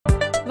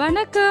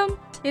வணக்கம்,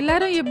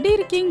 எல்லாரும் எப்படி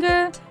இருக்கீங்க?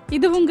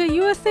 இது உங்க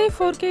USA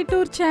 4K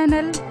டூர்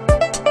சேனல்.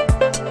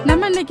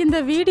 நம்ம இன்னைக்கு இந்த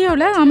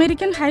வீடியோவில்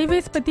அமெரிக்கன்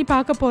ஹைவேஸ் பற்றி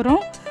பார்க்க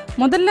போகிறோம்.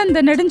 முதல்ல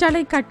இந்த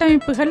நெடுஞ்சாலை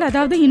கட்டமைப்புகள்,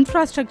 அதாவது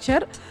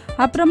இன்ஃப்ராஸ்ட்ரக்சர்,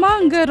 அப்புறமா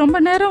இங்கே ரொம்ப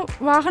நேரம்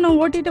வாகனம்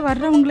ஓட்டிட்டு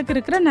வர்றவங்களுக்கு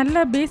இருக்கிற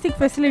நல்ல பேசிக்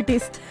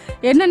ஃபெசிலிட்டிஸ்,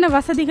 என்னென்ன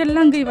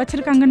வசதிகள்லாம் இங்கே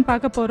வச்சுருக்காங்கன்னு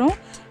பார்க்க போகிறோம்.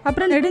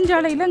 அப்புறம்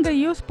நெடுஞ்சாலையில் இங்கே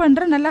யூஸ்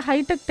பண்ணுற நல்ல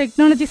ஹைடெக்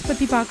டெக்னாலஜிஸ்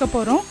பற்றி பார்க்க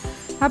போகிறோம்.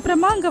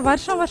 அப்புறமா இங்கே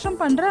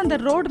வருஷம் பண்ணுற அந்த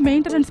ரோடு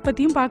மெயின்டெனன்ஸ்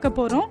பற்றியும் பார்க்க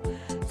போகிறோம்.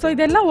 ஸோ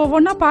இதெல்லாம்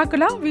ஒவ்வொன்றா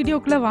பார்க்கலாம்.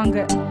 வீடியோக்குள்ளே வாங்க.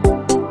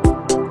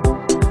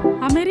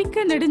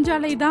 அமெரிக்க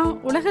நெடுஞ்சாலை தான்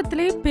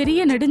உலகத்திலே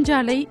பெரிய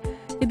நெடுஞ்சாலை.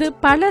 இது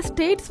பல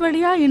ஸ்டேட்ஸ்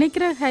வழியாக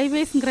இணைக்கிற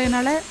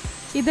ஹைவேஸ்ங்கிறதுனால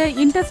இதை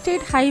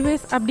இன்டர்ஸ்டேட்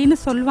ஹைவேஸ் அப்படின்னு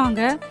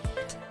சொல்லுவாங்க.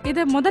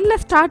 இதை முதல்ல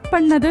ஸ்டார்ட்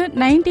பண்ணது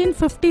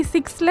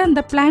 1956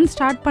 அந்த பிளான்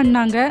ஸ்டார்ட்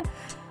பண்ணாங்க.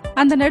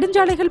 அந்த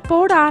நெடுஞ்சாலைகள்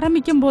போட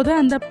ஆரம்பிக்கும் போது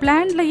அந்த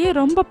பிளான்லையே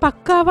ரொம்ப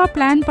பக்காவாக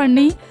பிளான்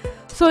பண்ணி,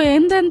 ஸோ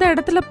எந்தெந்த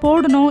இடத்துல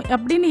போடணும்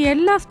அப்படின்னு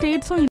எல்லா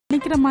ஸ்டேட்ஸும்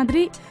இணைக்கிற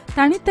மாதிரி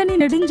தனித்தனி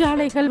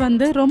நெடுஞ்சாலைகள்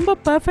ரொம்ப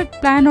பர்ஃபெக்ட்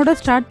பிளானோட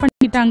ஸ்டார்ட்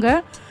பண்ணிட்டாங்க.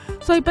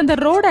 ஸோ இப்போ இந்த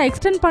ரோடை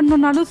எக்ஸ்டெண்ட்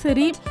பண்ணணுன்னாலும்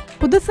சரி,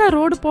 புதுசாக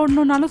ரோடு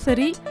போடணுன்னாலும்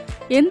சரி,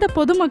 எந்த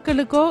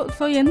பொதுமக்களுக்கோ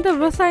எந்த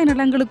விவசாய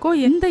நிலங்களுக்கோ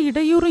எந்த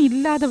இடையூறும்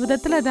இல்லாத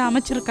விதத்தில் அதை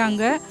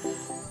அமைச்சிருக்காங்க.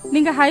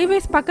 நீங்கள்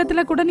ஹைவேஸ்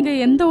பக்கத்தில் கூட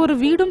நீங்கள் எந்த ஒரு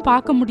வீடும்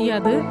பார்க்க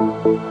முடியாது.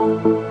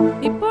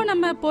 இப்போ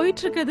நம்ம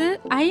போயிட்டுருக்குது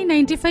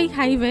I-95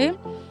 ஹைவே.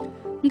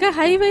 இங்கே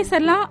ஹைவேஸ்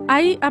எல்லாம்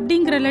I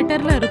அப்படிங்கிற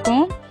லெட்டரில்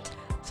இருக்கும்.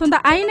 ஸோ இந்த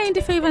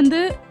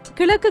I-95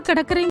 கிழக்கு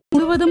கடற்கரை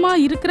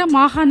முழுவதுமாக இருக்கிற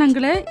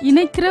மாகாணங்களை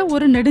இணைக்கிற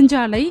ஒரு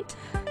நெடுஞ்சாலை.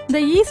 இந்த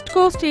ஈஸ்ட்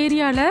கோஸ்ட்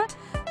ஏரியாவில்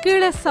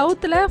கீழே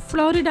சவுத்தில்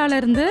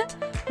ஃப்ளோரிடாவிலேருந்து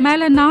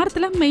மேலே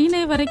நார்த்தில்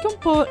மெயினே வரைக்கும்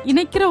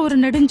இணைக்கிற ஒரு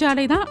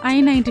நெடுஞ்சாலை தான்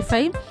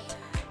I-95.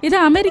 இது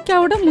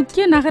அமெரிக்காவோட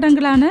முக்கிய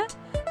நகரங்களான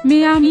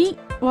மியாமி,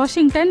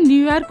 வாஷிங்டன்,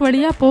 நியூயார்க்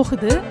வழியாக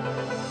போகுது.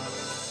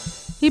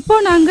 இப்போ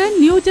நாங்கள்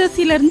நியூ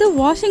ஜெர்சியிலேருந்து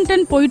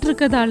வாஷிங்டன்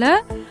போயிட்டுருக்கதால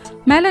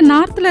மேலே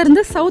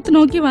நார்த்துலேருந்து சவுத்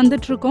நோக்கி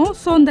வந்துட்ருக்கோம்.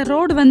 ஸோ இந்த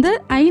ரோடு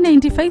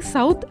I-95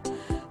 சவுத்.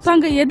 ஸோ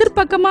அங்கே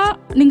எதிர்பக்கமாக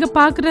நீங்கள்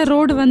பார்க்குற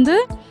ரோடு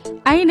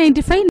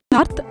I-95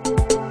 நார்த்.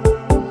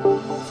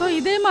 ஸோ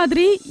இதே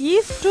மாதிரி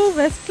ஈஸ்ட் டு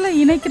வெஸ்ட்டில்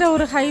இணைக்கிற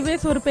ஒரு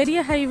ஹைவேஸ், ஒரு பெரிய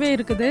ஹைவே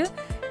இருக்குது.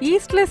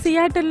 ஈஸ்டில்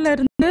சியாட்டில்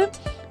இருந்து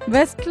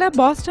வெஸ்ட்டில்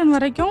பாஸ்டன்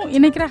வரைக்கும்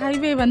இணைக்கிற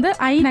ஹைவே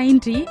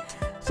I-90.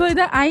 ஸோ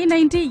இது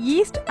I-90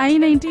 ஈஸ்ட்,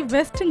 I-90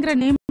 வெஸ்ட்டுங்கிற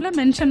நேமில்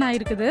மென்ஷன்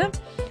ஆகிருக்குது.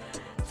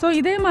 ஸோ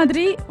இதே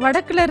மாதிரி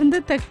வடக்குலேருந்து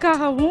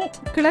தெற்காகவும்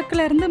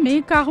கிழக்குலேருந்து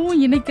மேற்காகவும்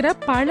இணைக்கிற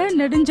பல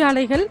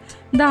நெடுஞ்சாலைகள்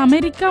இந்த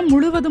அமெரிக்கா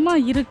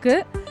முழுவதுமாக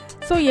இருக்குது.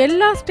 ஸோ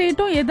எல்லா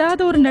ஸ்டேட்டும்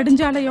ஏதாவது ஒரு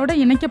நெடுஞ்சாலையோடு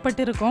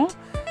இணைக்கப்பட்டிருக்கும்.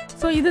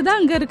 ஸோ இதுதான்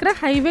இங்கே இருக்கிற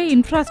ஹைவே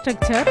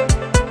இன்ஃப்ராஸ்ட்ரக்சர்.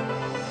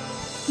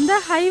 இந்த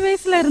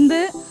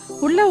ஹைவேஸ்லேருந்து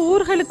உள்ள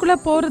ஊர்களுக்குள்ளே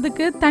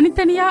போகிறதுக்கு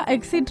தனித்தனியாக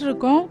எக்ஸிட்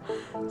இருக்கும்.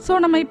 ஸோ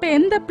நம்ம இப்போ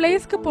எந்த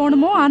பிளேஸ்க்கு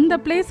போகணுமோ அந்த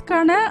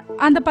பிளேஸ்க்கான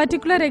அந்த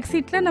பர்டிகுலர்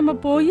எக்ஸிட்டில் நம்ம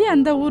போய்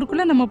அந்த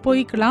ஊருக்குள்ளே நம்ம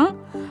போய்க்கலாம்.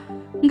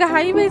 இங்கே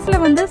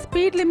ஹைவேஸில்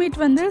speed limit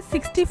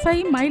 65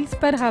 miles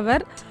per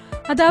hour,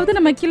 அதாவது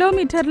நம்ம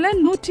கிலோமீட்டரில்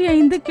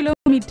 105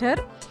 கிலோமீட்டர்.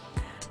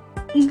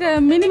 இங்கே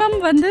minimum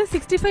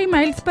 65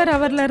 miles per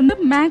ஹவர்லேருந்து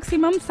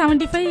maximum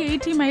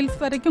 75-80 miles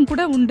வரைக்கும்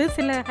கூட உண்டு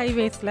சில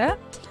ஹைவேஸில்.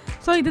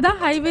 ஸோ இதுதான்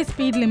ஹைவே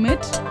ஸ்பீட்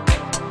லிமிட்.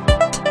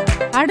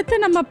 அடுத்து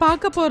நம்ம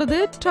பார்க்க போகிறது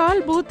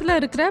டால் பூத்தில்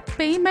இருக்கிற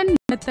பேமெண்ட்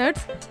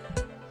மெத்தட்ஸ்.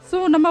 ஸோ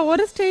நம்ம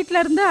ஒரு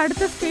ஸ்டேட்லேருந்து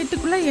அடுத்த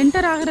ஸ்டேட்டுக்குள்ளே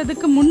என்டர்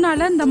ஆகிறதுக்கு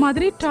முன்னால் இந்த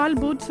மாதிரி டால்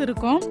பூத்ஸ்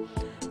இருக்கும்.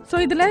 ஸோ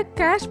இதில்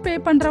கேஷ் பே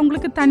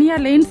பண்ணுறவங்களுக்கு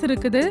தனியாக லேன்ஸ்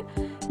இருக்குது.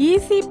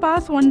 ஈஸி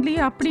பாஸ் ஒன்லி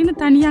அப்படின்னு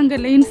தனியாக அங்கே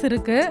லேன்ஸ்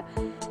இருக்குது.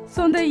 ஸோ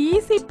இந்த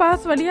ஈஸி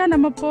பாஸ் வழியாக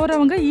நம்ம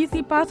போகிறவங்க,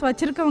 ஈஸி பாஸ்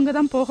வச்சுருக்கவங்க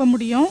தான் போக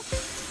முடியும்.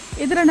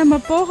 இதில் நம்ம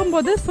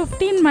போகும்போது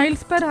 15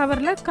 மைல்ஸ் பெர்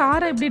ஹவரில்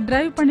காரை இப்படி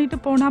டிரைவ் பண்ணிட்டு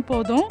போனால்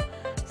போதும்.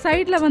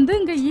 சைடில்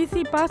இங்கே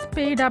ஈஸி பாஸ்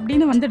பெய்டு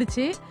அப்படின்னு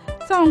வந்துடுச்சு.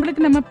 ஸோ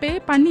அவங்களுக்கு நம்ம பே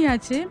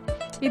பண்ணியாச்சு.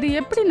 இது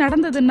எப்படி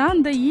நடந்ததுன்னா,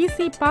 இந்த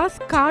ஈஸி பாஸ்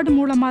கார்டு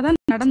மூலமாக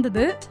தான்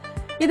நடந்தது.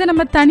 இதை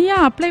நம்ம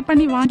தனியாக அப்ளை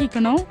பண்ணி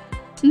வாங்கிக்கணும்.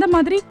 இந்த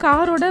மாதிரி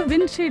காரோட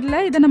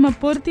விண்ட்ஷீல்டில் இதை நம்ம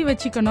பொருத்தி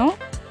வச்சுக்கணும்.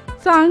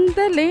 ஸோ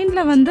அந்த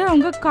லேனில்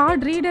அவங்க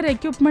கார்டு ரீடர்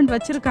எக்யூப்மெண்ட்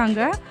வச்சுருக்காங்க.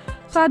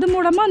 ஸோ அது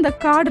மூலமாக அந்த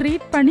கார்டு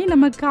ரீட் பண்ணி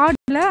நம்ம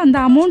கார்டில் அந்த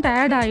அமௌண்ட்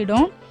ஆட்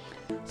ஆகிடும்.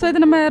 ஸோ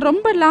இது நம்ம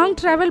ரொம்ப லாங்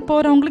ட்ராவல்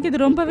போகிறவங்களுக்கு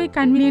இது ரொம்பவே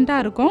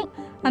கன்வீனியண்ட்டாக இருக்கும்.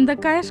 அந்த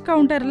கேஷ்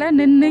கவுண்டரில்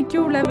நின்று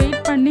க்யூவில்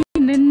வெயிட் பண்ணி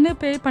நின்று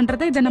பே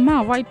பண்ணுறதை இதை நம்ம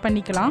அவாய்ட்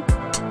பண்ணிக்கலாம்.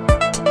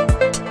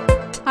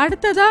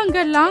 அடுத்ததாக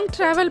இங்கே லாங்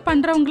ட்ராவல்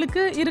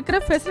பண்ணுறவங்களுக்கு இருக்கிற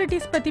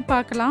ஃபெசிலிட்டிஸ் பற்றி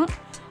பார்க்கலாம்.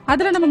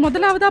 அதில் நம்ம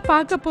முதலாவதாக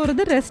பார்க்க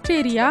போகிறது ரெஸ்ட்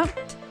ஏரியா.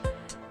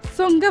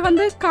 ஸோ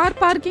இங்கே கார்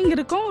பார்க்கிங்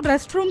இருக்கும்,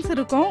 ரெஸ்ட் ரூம்ஸ்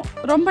இருக்கும்.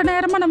 ரொம்ப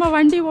நேரமாக நம்ம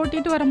வண்டி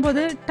ஓட்டிகிட்டு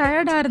வரும்போது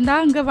டயர்டாக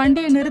இருந்தால் இங்கே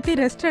வண்டியை நிறுத்தி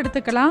ரெஸ்ட்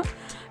எடுத்துக்கலாம்.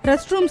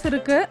 ரெஸ்ட் ரூம்ஸ்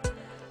இருக்குது.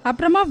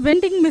 அப்புறமா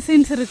வெண்டிங்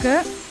மிஷின்ஸ்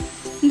இருக்குது.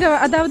 இங்கே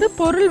அதாவது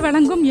பொருள்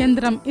வழங்கும்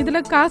இயந்திரம்,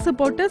 இதில் காசு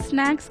போட்டு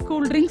ஸ்நாக்ஸ்,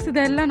 கூல்ட்ரிங்க்ஸ்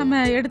இதெல்லாம் நம்ம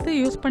எடுத்து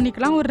யூஸ்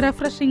பண்ணிக்கலாம். ஒரு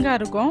ரெஃப்ரெஷிங்காக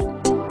இருக்கும்.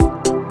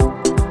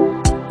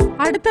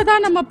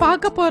 அடுத்ததாக நம்ம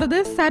பார்க்க போகிறது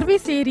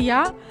சர்வீஸ்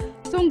ஏரியா.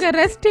 ஸோ உங்கள்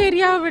ரெஸ்ட்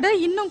ஏரியாவை விட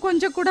இன்னும்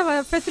கொஞ்சம் கூட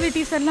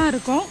ஃபெசிலிட்டிஸ் எல்லாம்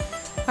இருக்கும்.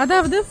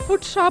 அதாவது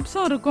ஃபுட்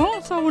ஷாப்ஸும் இருக்கும்.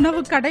 ஸோ உணவு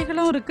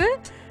கடைகளும் இருக்குது,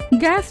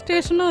 கேஸ்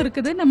ஸ்டேஷனும்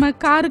இருக்குது. நம்ம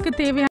காருக்கு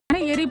தேவையான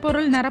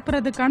எரிபொருள்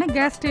நிரப்புறதுக்கான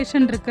கேஸ்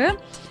ஸ்டேஷன் இருக்குது.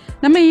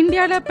 நம்ம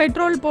இந்தியாவில்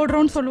பெட்ரோல்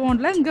போடுறோன்னு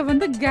சொல்லுவோம்ல, இங்கே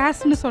வந்து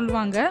கேஸ்ன்னு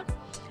சொல்லுவாங்க.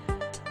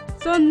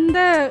 ஸோ இந்த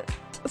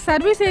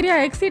சர்வீஸ் ஏரியா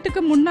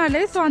எக்ஸிட்டுக்கு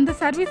முன்னாலே ஸோ அந்த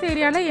சர்வீஸ்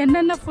ஏரியாவில்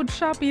என்னென்ன ஃபுட்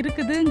ஷாப்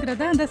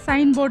இருக்குதுங்கிறத அந்த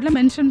சைன் போர்டில்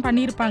மென்ஷன்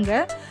பண்ணியிருப்பாங்க.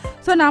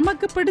 ஸோ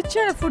நமக்கு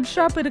பிடிச்ச ஃபுட்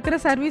ஷாப் இருக்கிற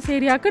சர்வீஸ்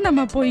ஏரியாவுக்கு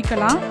நம்ம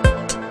போய்க்கலாம்.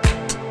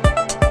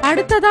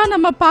 அடுத்ததாக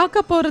நம்ம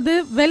பார்க்க போகிறது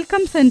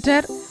வெல்கம்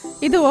சென்டர்.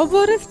 இது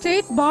ஒவ்வொரு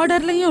ஸ்டேட்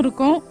பார்டர்லையும்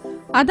இருக்கும்,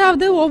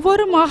 அதாவது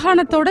ஒவ்வொரு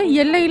மாகாணத்தோட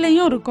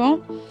எல்லையிலையும் இருக்கும்.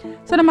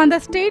 ஸோ நம்ம அந்த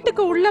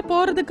ஸ்டேட்டுக்கு உள்ளே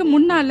போகிறதுக்கு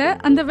முன்னால்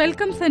அந்த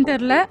வெல்கம்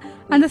சென்டரில்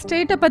அந்த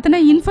ஸ்டேட்டை பற்றின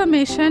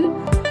இன்ஃபர்மேஷன்,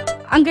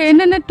 அங்கே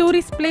என்னென்ன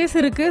டூரிஸ்ட் பிளேஸ்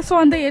இருக்குது, ஸோ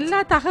அந்த எல்லா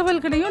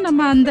தகவல்களையும்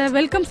நம்ம அந்த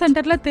வெல்கம்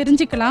சென்டரில்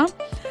தெரிஞ்சுக்கலாம்.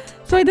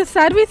 ஸோ இது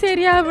சர்வீஸ்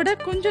ஏரியாவை விட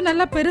கொஞ்சம்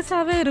நல்லா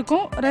பெருசாகவே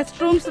இருக்கும்.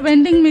 Rest rooms,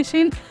 vending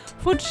machine,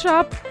 food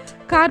shop,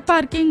 car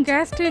parking,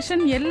 gas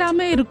station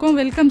எல்லாமே இருக்கும்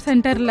வெல்கம்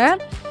சென்டரில்.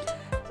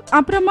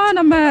 அப்புறமா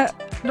நம்ம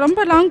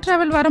ரொம்ப லாங்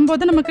ட்ராவல்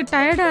வரும்போது நமக்கு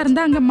டயர்டாக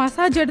இருந்தால் அங்கே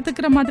மசாஜ்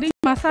எடுத்துக்கிற மாதிரி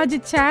மசாஜ்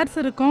சேர்ஸ்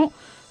இருக்கும்,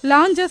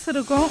 லாஞ்சஸ்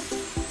இருக்கும்.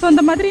 ஸோ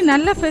அந்த மாதிரி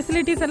நல்ல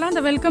ஃபெசிலிட்டிஸ் எல்லாம்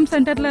அந்த வெல்கம்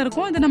சென்டரில்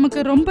இருக்கும். இது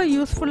நமக்கு ரொம்ப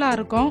யூஸ்ஃபுல்லாக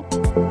இருக்கும்.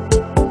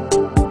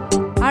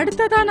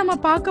 அடுத்ததாக நம்ம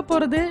பார்க்க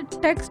போகிறது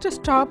டெக்ஸ்ட்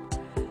ஸ்டாப்.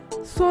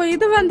 ஸோ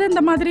இது வந்து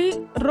இந்த மாதிரி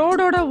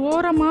ரோடோட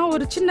ஓரமாக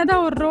ஒரு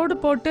சின்னதாக ஒரு ரோடு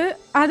போட்டு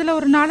அதில்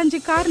ஒரு 4-5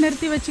 கார்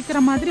நிறுத்தி வச்சுக்கிற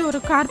மாதிரி ஒரு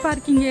கார்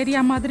பார்க்கிங்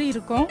ஏரியா மாதிரி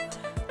இருக்கும்.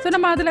 ஸோ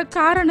நம்ம அதில்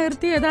காரை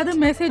நிறுத்தி ஏதாவது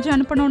மெசேஜ்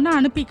அனுப்பணுன்னா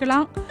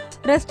அனுப்பிக்கலாம்,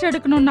 ரெஸ்ட்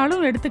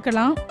எடுக்கணுன்னாலும்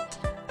எடுத்துக்கலாம்.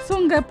 ஸோ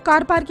இங்கே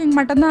கார் பார்க்கிங்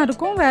மட்டும்தான்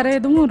இருக்கும், வேறு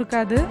எதுவும்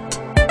இருக்காது.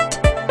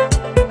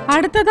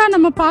 அடுத்ததாக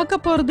நம்ம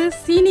பார்க்க போகிறது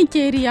சீனிக்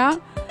ஏரியா.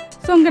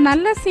 ஸோ இங்கே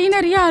நல்ல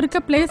சீனரியாக இருக்க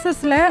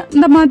பிளேசஸில்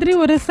இந்த மாதிரி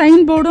ஒரு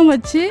சைன் போர்டும்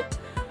வச்சு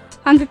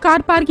அங்கே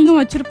கார் பார்க்கிங்கும்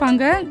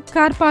வச்சுருப்பாங்க.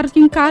 கார்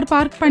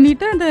பார்க்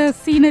பண்ணிவிட்டு அந்த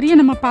சீனரியை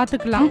நம்ம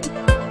பார்த்துக்கலாம்.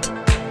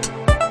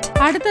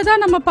 அடுத்ததாக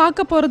நம்ம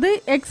பார்க்க போகிறது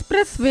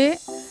எக்ஸ்பிரஸ் வே.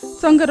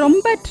 ஸோ அங்கே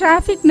ரொம்ப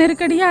டிராஃபிக்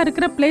நெருக்கடியாக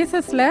இருக்கிற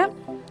பிளேசஸில்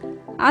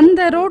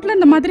அந்த ரோட்டில்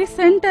இந்த மாதிரி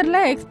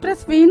சென்டரில்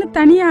எக்ஸ்பிரஸ் வேன்னு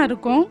தனியாக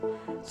இருக்கும்.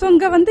 ஸோ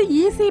இங்கே வந்து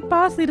ஈஸி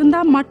பாஸ்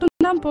இருந்தால்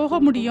மட்டும்தான் போக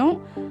முடியும்.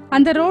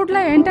 அந்த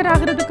ரோட்டில் என்டர்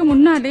ஆகிறதுக்கு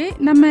முன்னாலே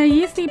நம்ம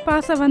ஈஸி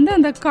பாஸை வந்து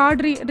அந்த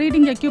கார்டு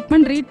ரீடிங்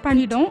எக்யூப்மெண்ட் ரீட்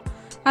பண்ணிடும்,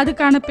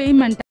 அதுக்கான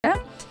பேமெண்ட்டை.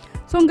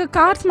 ஸோ உங்கள்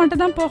கார்ஸ்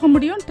மட்டும் தான் போக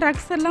முடியும்,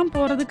 ட்ரக்ஸ் எல்லாம்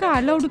போகிறதுக்கு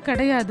அலௌடு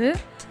கிடையாது.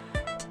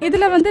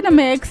 இதில் வந்து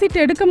நம்ம எக்ஸிட்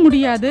எடுக்க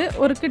முடியாது.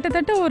 ஒரு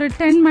கிட்டத்தட்ட ஒரு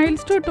 10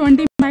 மைல்ஸ் to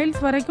 20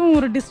 மைல்ஸ் வரைக்கும்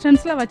ஒரு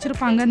டிஸ்டன்ஸில்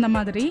வச்சுருப்பாங்க இந்த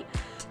மாதிரி.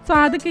 ஸோ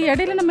அதுக்கு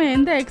இடையில நம்ம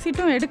எந்த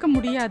எக்ஸிட்டும் எடுக்க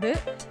முடியாது.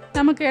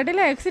 நமக்கு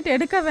இடையில எக்ஸிட்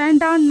எடுக்க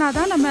வேண்டான்னா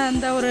தான் நம்ம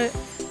அந்த ஒரு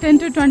 10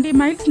 to 20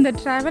 மைல்ஸ் இந்த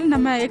ட்ராவல்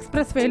நம்ம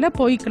எக்ஸ்பிரஸ் வேல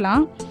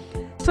போய்க்கலாம்.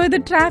 ஸோ இது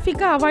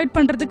டிராஃபிக்கை அவாய்ட்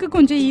பண்ணுறதுக்கு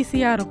கொஞ்சம்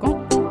ஈஸியாக இருக்கும்.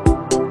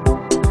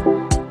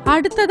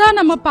 அடுத்ததாக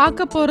நம்ம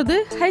பார்க்க போகிறது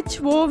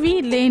HOV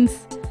lanes.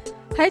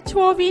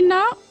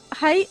 HOVனா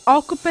high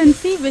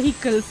occupancy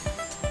vehicles.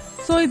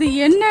 So இது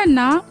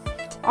என்னன்னா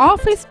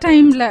ஆஃபீஸ்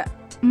டைமில்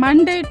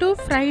Monday to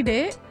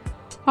Friday,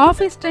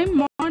 office time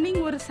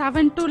morning ஒரு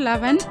 7 to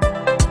 11,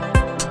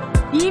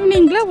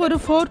 ஈவினிங்கில் ஒரு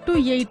 4 to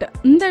 8,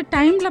 இந்த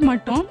டைமில்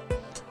மட்டும்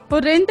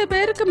ஒரு 2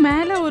 பேருக்கு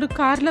மேலே ஒரு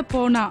காரில்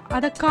போனால்,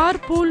 அதை கார்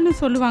பூல்னு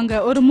சொல்லுவாங்க.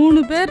 ஒரு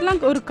 3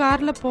 பேர்லாம் ஒரு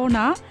காரில்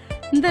போனால்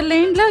இந்த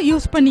லேனில்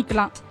யூஸ்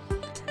பண்ணிக்கலாம்.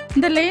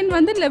 இந்த லேன்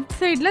வந்து லெஃப்ட்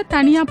சைடில்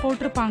தனியாக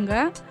போட்டிருப்பாங்க.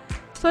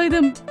 ஸோ இது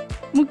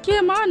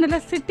முக்கியமாக நல்ல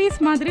சிட்டிஸ்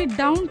மாதிரி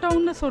டவுன்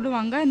டவுன்னு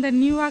சொல்லுவாங்க. இந்த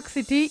நியூயார்க்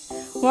சிட்டி,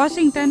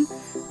 வாஷிங்டன்,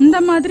 இந்த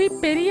மாதிரி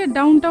பெரிய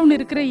டவுன் டவுன்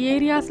இருக்கிற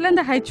ஏரியாஸில்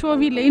இந்த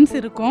HOV லேன்ஸ்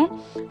இருக்கும்.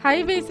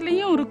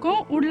 ஹைவேஸ்லேயும் இருக்கும்,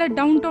 உள்ள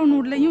டவுன் டவுன்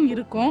உள்ளேயும்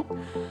இருக்கும்.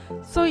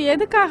 ஸோ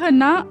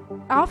எதுக்காகன்னா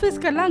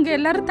ஆஃபீஸ்க்கெல்லாம் அங்கே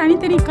எல்லோரும்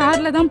தனித்தனி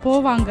காரில் தான்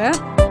போவாங்க.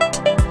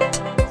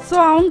 ஸோ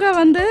அவங்க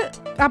வந்து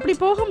அப்படி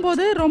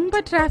போகும்போது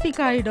ரொம்ப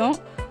டிராஃபிக் ஆகிடும்.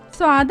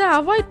 ஸோ அதை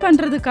அவாய்ட்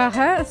பண்ணுறதுக்காக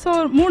ஸோ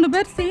 3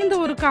 பேர் சேர்ந்து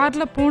ஒரு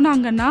காரில்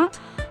போனாங்கன்னா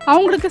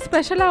அவங்களுக்கு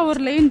ஸ்பெஷலாக ஒரு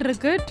லேன்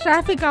இருக்குது.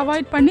 டிராஃபிக்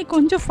அவாய்ட் பண்ணி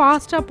கொஞ்சம்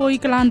ஃபாஸ்ட்டாக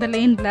போய்க்கலாம் அந்த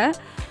லேனில்.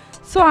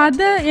 ஸோ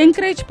அதை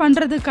என்கரேஜ்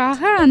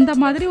பண்ணுறதுக்காக அந்த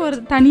மாதிரி ஒரு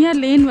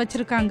தனியாக லேன்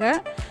வச்சுருக்காங்க.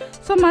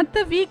 ஸோ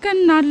மற்ற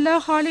வீக்கெண்ட் நாளில்,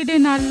 ஹாலிடே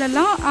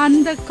நாள்லலாம்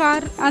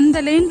அந்த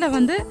லேனில்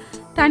வந்து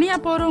தனியாக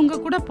போகிறவங்க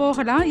கூட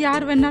போகலாம்,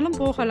 யார் வேணாலும்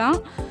போகலாம்.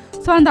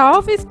 ஸோ அந்த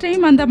ஆஃபீஸ்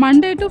டைம் அந்த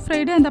மண்டே டு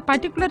ஃப்ரைடே அந்த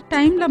பர்டிகுலர்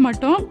டைமில்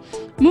மட்டும்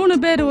 3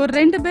 பேர், ஒரு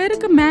 2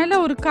 பேருக்கு மேலே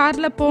ஒரு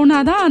காரில்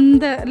போனால் தான்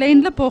அந்த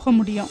லேனில் போக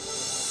முடியும்.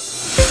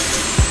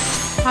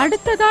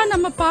 அடுத்ததாக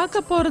நம்ம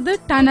பார்க்க போகிறது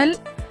டனல்.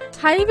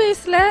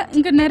 ஹைவேஸில்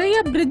இங்கே நிறைய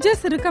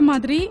பிரிட்ஜஸ் இருக்க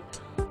மாதிரி,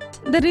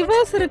 இந்த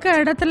ரிவர்ஸ் இருக்க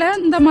இடத்துல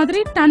இந்த மாதிரி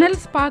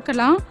டனல்ஸ்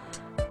பார்க்கலாம்.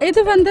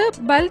 இது வந்து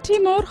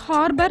பல்டிமோர்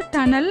ஹார்பர்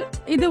டனல்.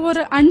 இது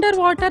ஒரு அண்டர்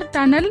வாட்டர்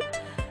டனல்.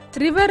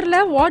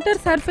 ரிவரில்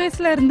வாட்டர்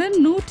சர்ஃபேஸில் இருந்து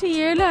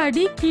 107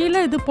 அடி கீழே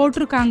இது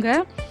போட்டிருக்காங்க.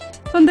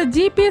 ஸோ இந்த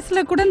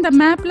ஜிபிஎஸ்ல கூட இந்த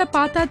மேப்பில்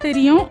பார்த்தா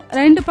தெரியும்,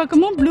 2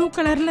 பக்கமும் ப்ளூ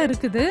கலரில்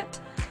இருக்குது.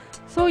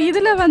 ஸோ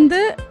இதில் வந்து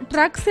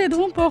ட்ரக்ஸ்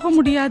எதுவும் போக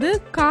முடியாது,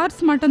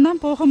 கார்ஸ்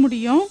மட்டும்தான் போக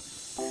முடியும்.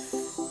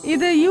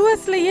 இது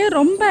யூஎஸ்லேயே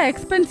ரொம்ப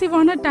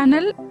எக்ஸ்பென்சிவான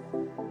டனல்.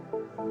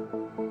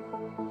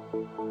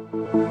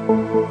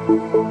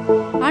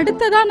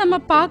 அடுத்ததாக நம்ம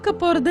பார்க்க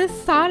போகிறது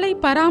சாலை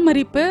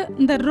பராமரிப்பு,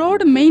 இந்த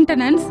ரோடு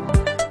மெயின்டெனன்ஸ்.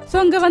 ஸோ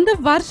இங்கே வந்து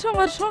வருஷம்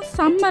வருஷம்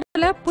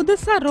சம்மரில்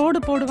புதுசாக ரோடு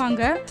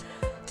போடுவாங்க.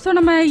 ஸோ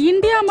நம்ம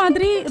இந்தியா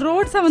மாதிரி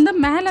ரோட்ஸை வந்து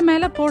மேலே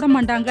மேலே போட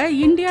மாட்டாங்க.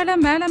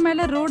 இந்தியாவில் மேலே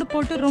மேலே ரோடு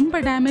போட்டு ரொம்ப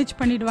டேமேஜ்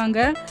பண்ணிடுவாங்க.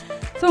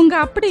 ஸோ இங்கே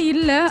அப்படி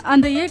இல்லை,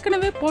 அந்த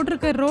ஏற்கனவே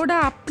போட்டிருக்க ரோடை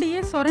அப்படியே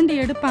சுரண்டி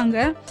எடுப்பாங்க.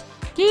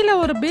 கீழே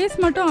ஒரு பேஸ்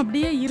மட்டும்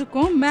அப்படியே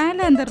இருக்கும்,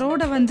 மேலே அந்த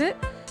ரோடை வந்து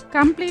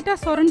கம்ப்ளீட்டாக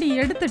சுரண்டி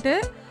எடுத்துட்டு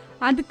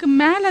அதுக்கு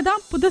மேலே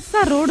தான்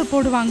புதுசாக ரோடு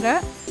போடுவாங்க.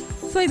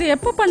 ஸோ இது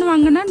எப்போ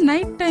பண்ணுவாங்கன்னா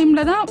நைட்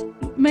டைமில் தான்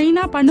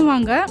மெயினாக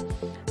பண்ணுவாங்க.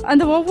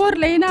 அந்த ஒவ்வொரு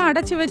லைனாக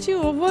அடைச்சி வச்சு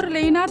ஒவ்வொரு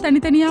லைனாக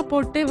தனித்தனியாக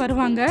போட்டு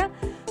வருவாங்க.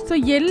 ஸோ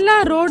எல்லா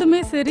ரோடுமே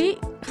சரி,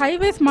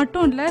 ஹைவேஸ்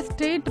மட்டும் இல்லை,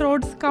 state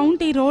roads,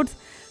 county roads,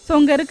 so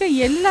அங்கே இருக்க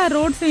எல்லா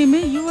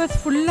ரோட்ஸையுமே யூஎஸ்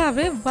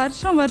ஃபுல்லாகவே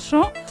வருஷம்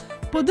வருஷம்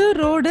புது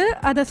ரோடு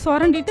அதை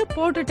சுரண்டிட்டு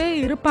போட்டுகிட்டே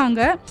இருப்பாங்க.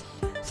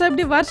 ஸோ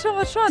இப்படி வருஷம்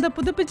வருஷம் அதை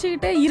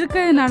புதுப்பிச்சுக்கிட்டே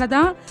இருக்கிறதுனால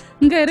தான்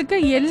இங்கே இருக்க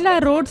எல்லா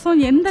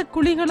ரோட்ஸும் எந்த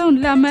குழிகளும்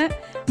இல்லாமல்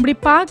இப்படி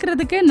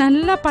பார்க்குறதுக்கே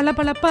நல்லா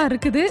பளபளப்பாக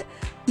இருக்குது.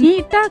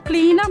 நீட்டாக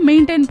க்ளீனாக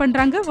மெயின்டைன்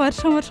பண்ணுறாங்க,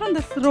 வருஷம் வருஷம்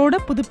இந்த ரோடை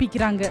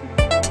புதுப்பிக்கிறாங்க.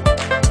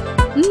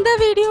 இந்த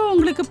வீடியோ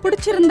உங்களுக்கு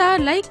பிடிச்சிருந்தா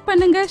லைக்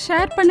பண்ணுங்கள்,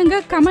 ஷேர்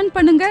பண்ணுங்கள், கமெண்ட்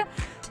பண்ணுங்கள்,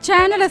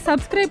 சேனலை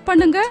சப்ஸ்கிரைப்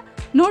பண்ணுங்கள்,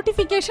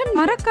 நோட்டிஃபிகேஷன்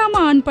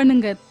மறக்காமல் ஆன்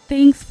பண்ணுங்கள்.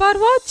 தேங்க்ஸ்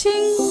ஃபார்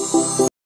வாட்சிங்.